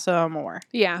to Casa Amor.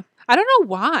 Yeah. I don't know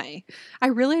why. I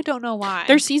really don't know why.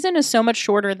 Their season is so much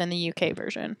shorter than the UK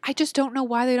version. I just don't know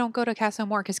why they don't go to Casa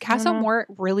Amor because Casa Amor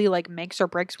really like makes or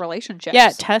breaks relationships.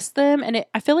 Yeah, it tests them, and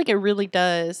I feel like it really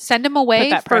does. Send them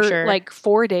away for like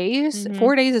 4 days.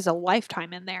 4 days is a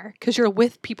lifetime in there because you're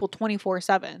with people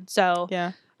 24/7. So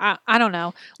yeah, I don't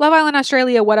know. Love Island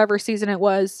Australia, whatever season it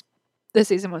was, this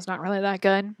season was not really that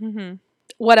good.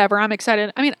 Whatever, I'm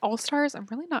excited. I mean, All Stars, I'm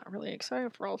really not really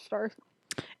excited for All Stars.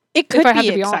 It could be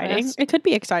exciting. It could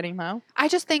be exciting though. I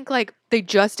just think like they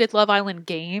just did Love Island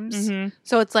Games.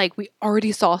 So it's like we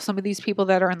already saw some of these people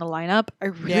that are in the lineup. I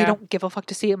really don't give a fuck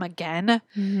to see them again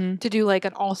to do like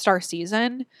an all-star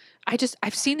season.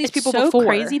 I've seen these people before. It's so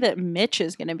crazy that Mitch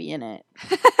is going to be in it.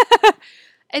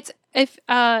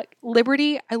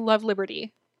 Liberty, I love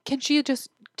Liberty. Can she just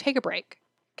take a break?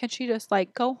 Can she just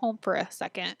like go home for a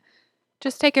second?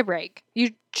 Just take a break.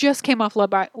 You just came off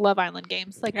Love Island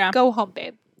Games. Like go home,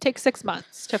 babe. Take 6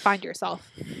 months to find yourself.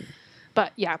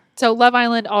 But yeah, so Love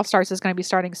Island All Stars is going to be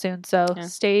starting soon. So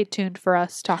stay tuned for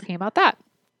us talking about that.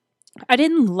 I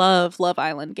didn't love Love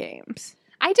Island Games.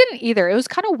 I didn't either. It was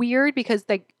kind of weird because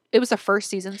it was the first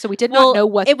season, so we did not know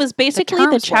what it was basically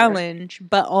the challenge,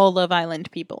 but all Love Island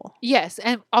people. Yes,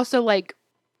 and also like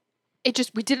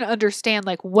we didn't understand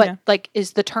like what like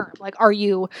is the term. Like, are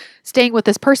you staying with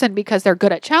this person because they're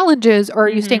good at challenges, or are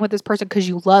you staying with this person because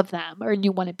you love them or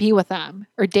you want to be with them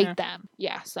or date them?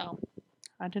 Yeah, so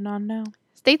I did not know.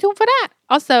 Stay tuned for that.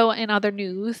 Also, in other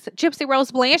news, Gypsy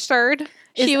Rose Blanchard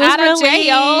is out of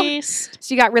jail.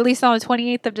 She got released on the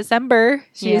 28th of December.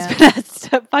 She has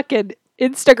been a fucking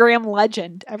Instagram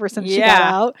legend ever since she got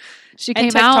out. She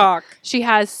came out. She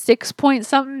has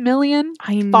 6-point-something million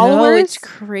followers. It's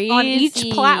crazy on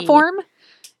each platform.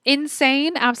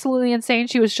 Insane, absolutely insane.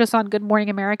 She was just on Good Morning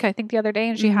America, I think, the other day,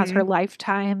 and she has her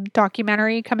Lifetime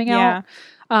documentary coming out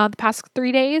the past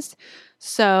 3 days.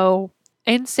 So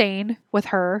insane with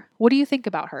her. What do you think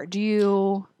about her? Do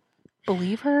you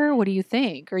believe her? What do you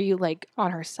think? Are you like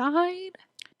on her side?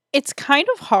 It's kind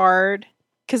of hard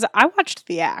because I watched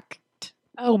The Act.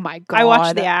 Oh my god! I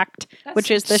watched The Act,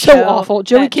 which is the so show awful.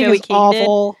 Joey King is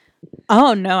awful.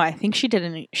 Oh no, I think she's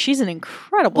an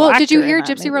incredible Well, actor did you in hear that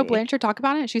Gypsy Rose movie. Blanchard talk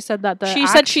about it? She said that She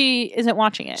said she isn't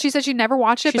watching it. She said she never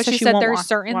watched it, She but said she she said won't there's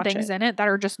certain watch things it. in it that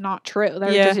are just not true.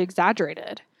 They're Yeah. just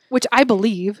exaggerated, which I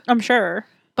believe. I'm sure.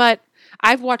 But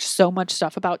I've watched so much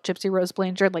stuff about Gypsy Rose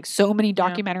Blanchard, like so many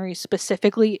documentaries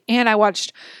specifically, and I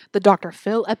watched the Dr.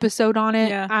 Phil episode on it.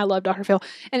 Yeah. I love Dr. Phil.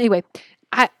 Anyway,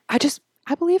 I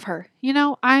believe her. You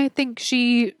know, I think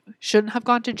she shouldn't have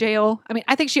gone to jail. I mean,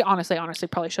 I think she honestly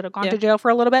probably should have gone to jail for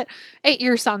a little bit. 8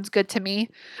 years sounds good to me,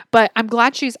 but I'm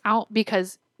glad she's out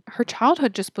because her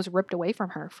childhood just was ripped away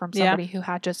from her from somebody who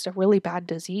had just a really bad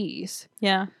disease.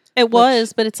 Yeah, it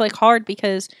was, but it's like hard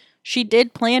because she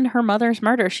did plan her mother's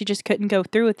murder. She just couldn't go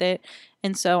through with it.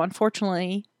 And so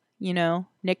unfortunately, you know,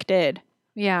 Nick did.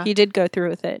 Yeah. He did go through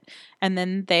with it. And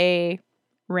then they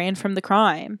ran from the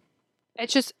crime.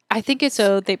 It's just, I think it's...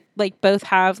 So they like both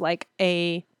have like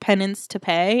a penance to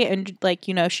pay. And like,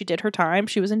 you know, she did her time.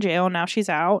 She was in jail. Now she's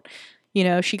out. You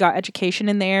know, she got education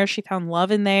in there. She found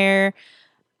love in there.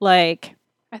 Like...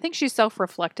 I think she's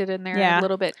self-reflected in there a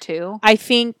little bit too. I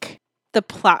think the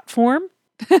platform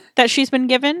that she's been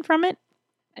given from it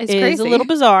is crazy. A little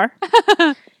bizarre.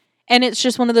 And it's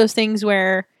just one of those things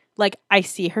where, like, I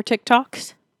see her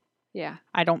TikToks. Yeah.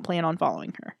 I don't plan on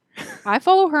following her. I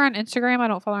follow her on Instagram. I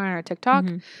don't follow her on her TikTok.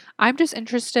 Mm-hmm. I'm just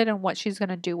interested in what she's going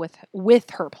to do with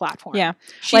her platform. Yeah.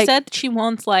 She said she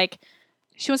wants, like...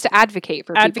 She wants to advocate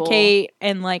for people.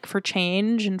 And, like, for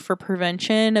change and for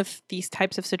prevention of these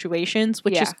types of situations,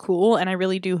 which is cool. And I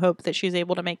really do hope that she's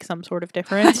able to make some sort of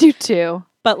difference. I do too.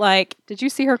 But, like... Did you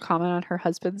see her comment on her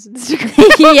husband's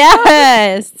Instagram?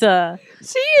 Yes!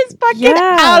 She is fucking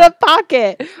out of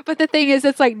pocket. But the thing is,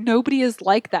 it's like nobody is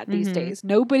like that these days.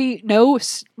 Nobody, no,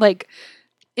 like,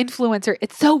 influencer.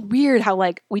 It's so weird how,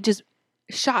 like, we just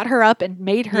shot her up and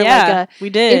made her like we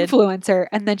did. influencer,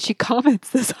 and then she comments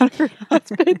this on her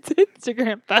husband's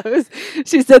Instagram post.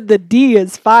 She said the D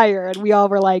is fire, and we all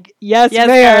were like, yes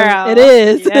ma'am, girl. It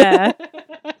is. Yeah.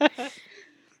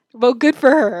 Well, good for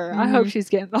her. I hope she's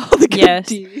getting all the good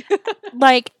D.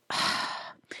 Like,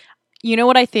 you know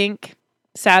what I think?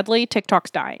 Sadly,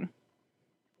 TikTok's dying.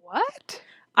 What?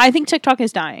 I think TikTok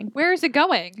is dying. Where is it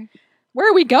going?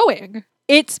 Where are we going?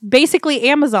 It's basically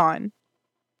Amazon.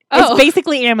 It's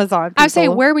basically Amazon. People. I was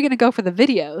saying, where are we going to go for the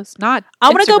videos? Not I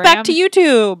want to go back to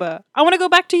YouTube. I want to go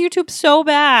back to YouTube so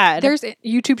bad. There's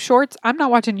YouTube Shorts. I'm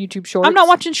not watching YouTube Shorts. I'm not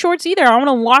watching Shorts either. I want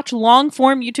to watch long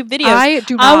form YouTube videos. I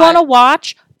do not. I want to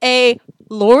watch a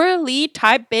Laura Lee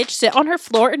type bitch sit on her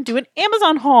floor and do an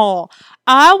Amazon haul.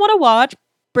 I want to watch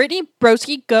Brittany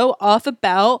Broski go off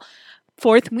about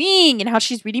Fourth Wing and how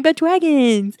she's reading about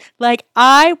dragons. Like,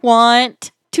 I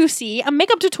want to see a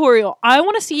makeup tutorial. I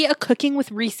want to see a cooking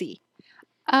with Reese. We're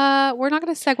not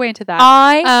going to segue into that.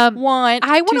 I want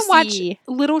to watch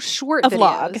little short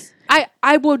vlog. videos.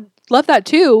 I would love that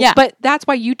too. Yeah. But that's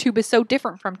why YouTube is so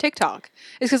different from TikTok.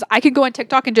 It's because I can go on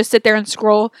TikTok and just sit there and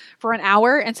scroll for an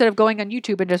hour instead of going on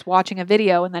YouTube and just watching a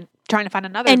video and then trying to find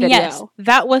another video. Yes,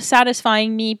 that was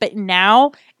satisfying me. But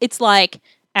now it's like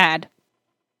ad.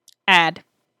 And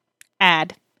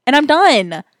I'm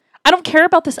done. I don't care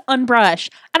about this unbrush.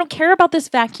 I don't care about this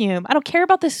vacuum. I don't care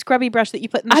about this scrubby brush that you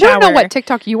put in the shower. I don't know what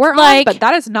TikTok you were on, but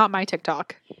that is not my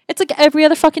TikTok. It's like every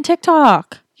other fucking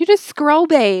TikTok. You just scroll,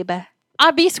 babe.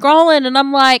 I'd be scrolling and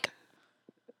I'm like...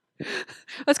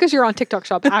 That's because you're on TikTok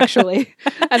Shop, actually.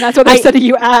 And that's what I said to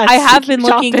you as I have been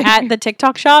looking at the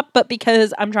TikTok Shop, but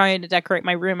because I'm trying to decorate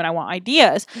my room and I want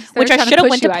ideas, which I should have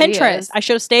went to Pinterest. Ideas. I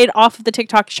should have stayed off of the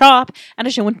TikTok Shop and I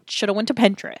should have went to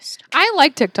Pinterest. I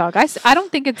like TikTok. I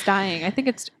don't think it's dying. I think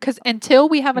it's because until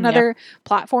we have another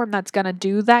platform that's going to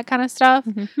do that kind of stuff.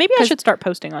 Mm-hmm. Maybe I should start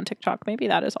posting on TikTok. Maybe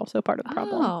that is also part of the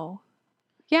problem. Oh.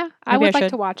 Yeah, I would like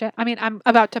to watch it. I mean, I'm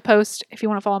about to post, if you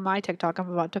want to follow my TikTok, I'm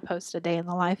about to post a day in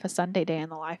the life, a Sunday day in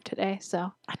the life today.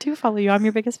 So I do follow you. I'm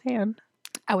your biggest fan.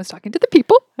 I was talking to the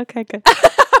people. Okay, good.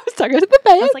 I was talking to the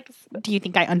fans. I was like, do you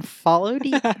think I unfollowed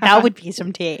you? That would be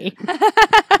some tea.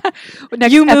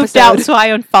 You moved out, so I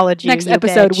unfollowed you. Next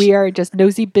episode, we are just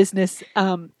nosy business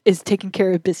is taking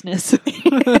care of business.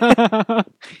 I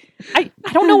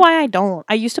don't know why I don't.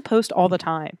 I used to post all the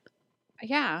time.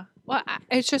 Yeah. Well,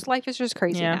 it's just life is just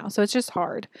crazy now, so it's just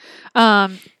hard.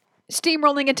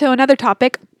 Steamrolling into another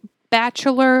topic,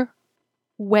 Bachelor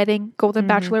Wedding, Golden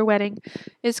Bachelor Wedding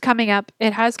is coming up.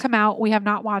 It has come out. We have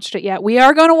not watched it yet. We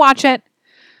are going to watch it.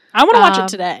 I want to watch it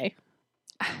today.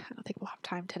 I don't think we'll have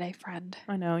time today, friend.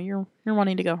 I know you're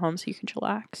wanting to go home so you can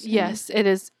chillax. Yes, it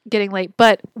is getting late,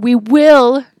 but we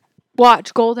will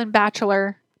watch Golden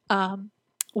Bachelor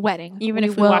wedding. Even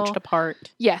if we watched a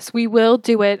part. Yes, we will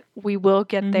do it. We will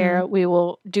get there. We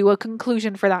will do a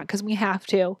conclusion for that because we have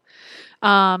to.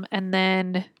 And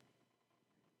then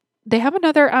they have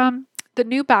another, the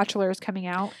new Bachelor is coming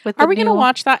out. Are we going to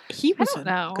watch that? He was don't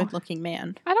know. a good-looking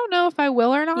man. I don't know if I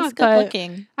will or not. He's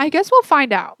good-looking. I guess we'll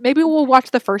find out. Maybe we'll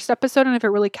watch the first episode, and if it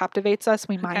really captivates us,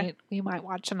 we might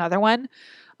watch another one.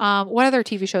 What other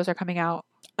TV shows are coming out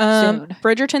soon?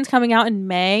 Bridgerton's coming out in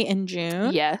May and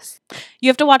June. Yes. You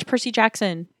have to watch Percy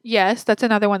Jackson. Yes, that's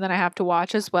another one that I have to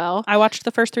watch as well. I watched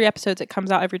the first 3 episodes. It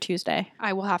comes out every Tuesday.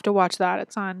 I will have to watch that.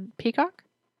 It's on Peacock?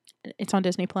 It's on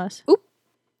Disney Plus. Oop.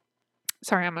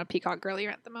 Sorry, I'm a Peacock girly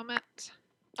at the moment.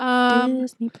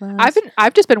 Disney Plus.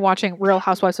 I've just been watching Real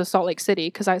Housewives of Salt Lake City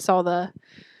because I saw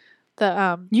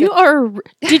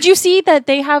Did you see that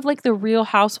they have like the Real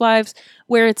Housewives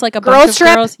where it's like a Girls bunch of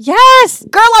trip? girls? Yes,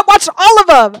 girl, I watched all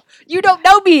of them. You don't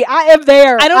know me. I am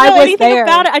there. I don't know anything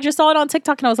about it. I just saw it on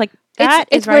TikTok and I was like,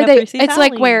 it's right where up Lucy's it's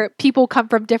like alley. where people come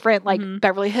from different like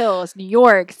Beverly Hills, New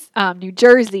York, New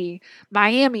Jersey,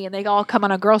 Miami, and they all come on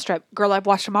a girls trip. Girl, I've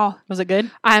watched them all. Was it good?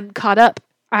 I'm caught up.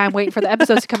 I'm waiting for the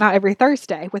episodes to come out every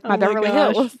Thursday with my Beverly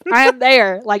Hills. I am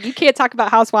there. Like, you can't talk about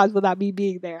Housewives without me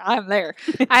being there. I am there.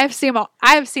 I have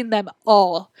seen them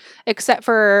all, except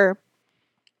for,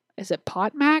 is it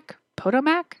Potomac?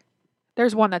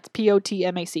 There's one that's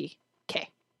Potmack.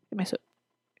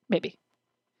 Maybe.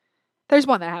 There's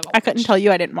one that I haven't watched. I couldn't tell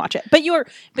you. I didn't watch it. But you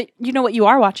know what you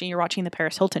are watching? You're watching the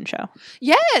Paris Hilton show.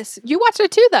 Yes, you watched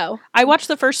it too, though. I watched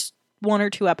the first 1 or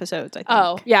 2 episodes, I think.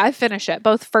 Oh, yeah, I finished it,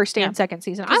 both first and second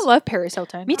season. I love Paris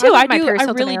Hilton. Me too. I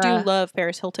really do love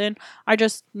Paris Hilton. I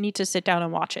just need to sit down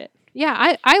and watch it.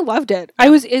 Yeah, I loved it.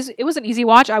 It was an easy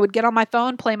watch. I would get on my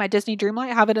phone, play my Disney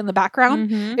Dreamlight, have it in the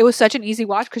background. It was such an easy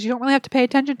watch because you don't really have to pay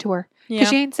attention to her because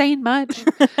she ain't saying much.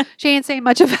 She ain't saying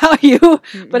much about you,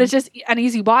 but it's just an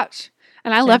easy watch.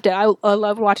 And I loved it. I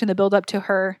loved watching the build up to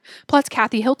her. Plus,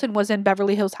 Kathy Hilton was in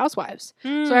Beverly Hills Housewives.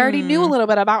 So I already knew a little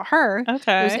bit about her.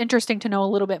 Okay. It was interesting to know a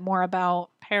little bit more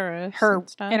about Paris, her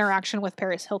interaction with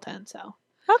Paris Hilton. So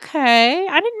okay.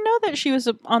 I didn't know that she was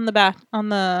on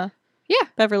the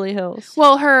Beverly Hills.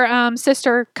 Well, her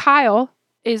sister Kyle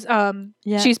is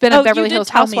she's been a Beverly Hills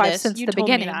Housewife since the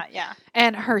beginning.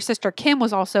 And her sister Kim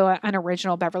was also an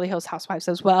original Beverly Hills Housewives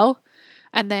as well.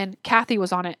 And then Kathy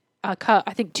was on it. I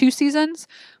think 2 seasons,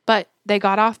 but they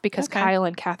got off because Kyle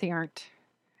and Kathy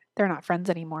they're not friends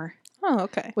anymore. Oh,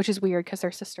 okay. Which is weird because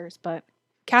they're sisters, but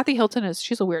Kathy Hilton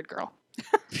she's a weird girl.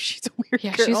 She's a weird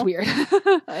girl. Yeah, she's weird.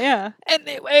 Yeah.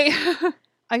 Anyway.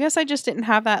 I guess I just didn't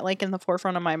have that like in the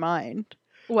forefront of my mind.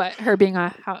 What? Her being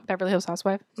a Beverly Hills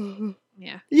housewife? Mm-hmm.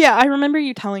 Yeah. Yeah, I remember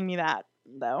you telling me that,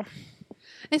 though.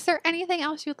 Is there anything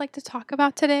else you'd like to talk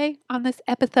about today on this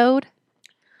episode?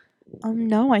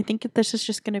 No, I think this is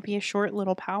just going to be a short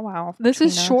little powwow. This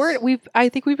is short. I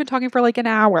think we've been talking for like an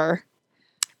hour,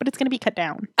 but it's going to be cut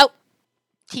down. Oh,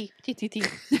 T.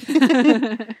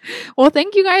 Well,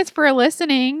 thank you guys for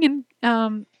listening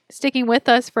and sticking with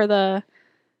us for the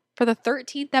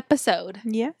 13th episode.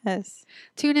 Yes.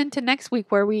 Tune into next week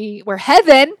where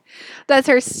Heaven, that's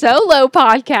her solo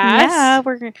podcast. Yeah,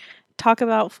 we're going to talk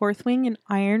about Fourth Wing and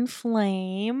Iron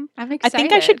Flame. I'm excited. I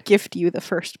think I should gift you the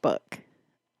first book.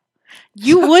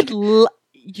 You would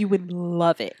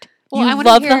love it. Well, you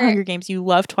love the Hunger Games. You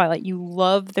love Twilight. You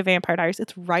love the Vampire Diaries.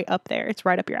 It's right up there. It's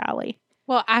right up your alley.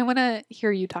 Well, I want to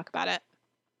hear you talk about it.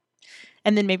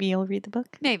 And then maybe you'll read the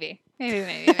book? Maybe.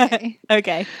 Okay.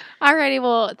 Alrighty.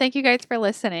 Well, thank you guys for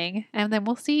listening. And then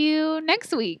we'll see you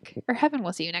next week. Or Heaven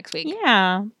will see you next week.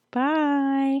 Yeah.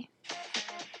 Bye.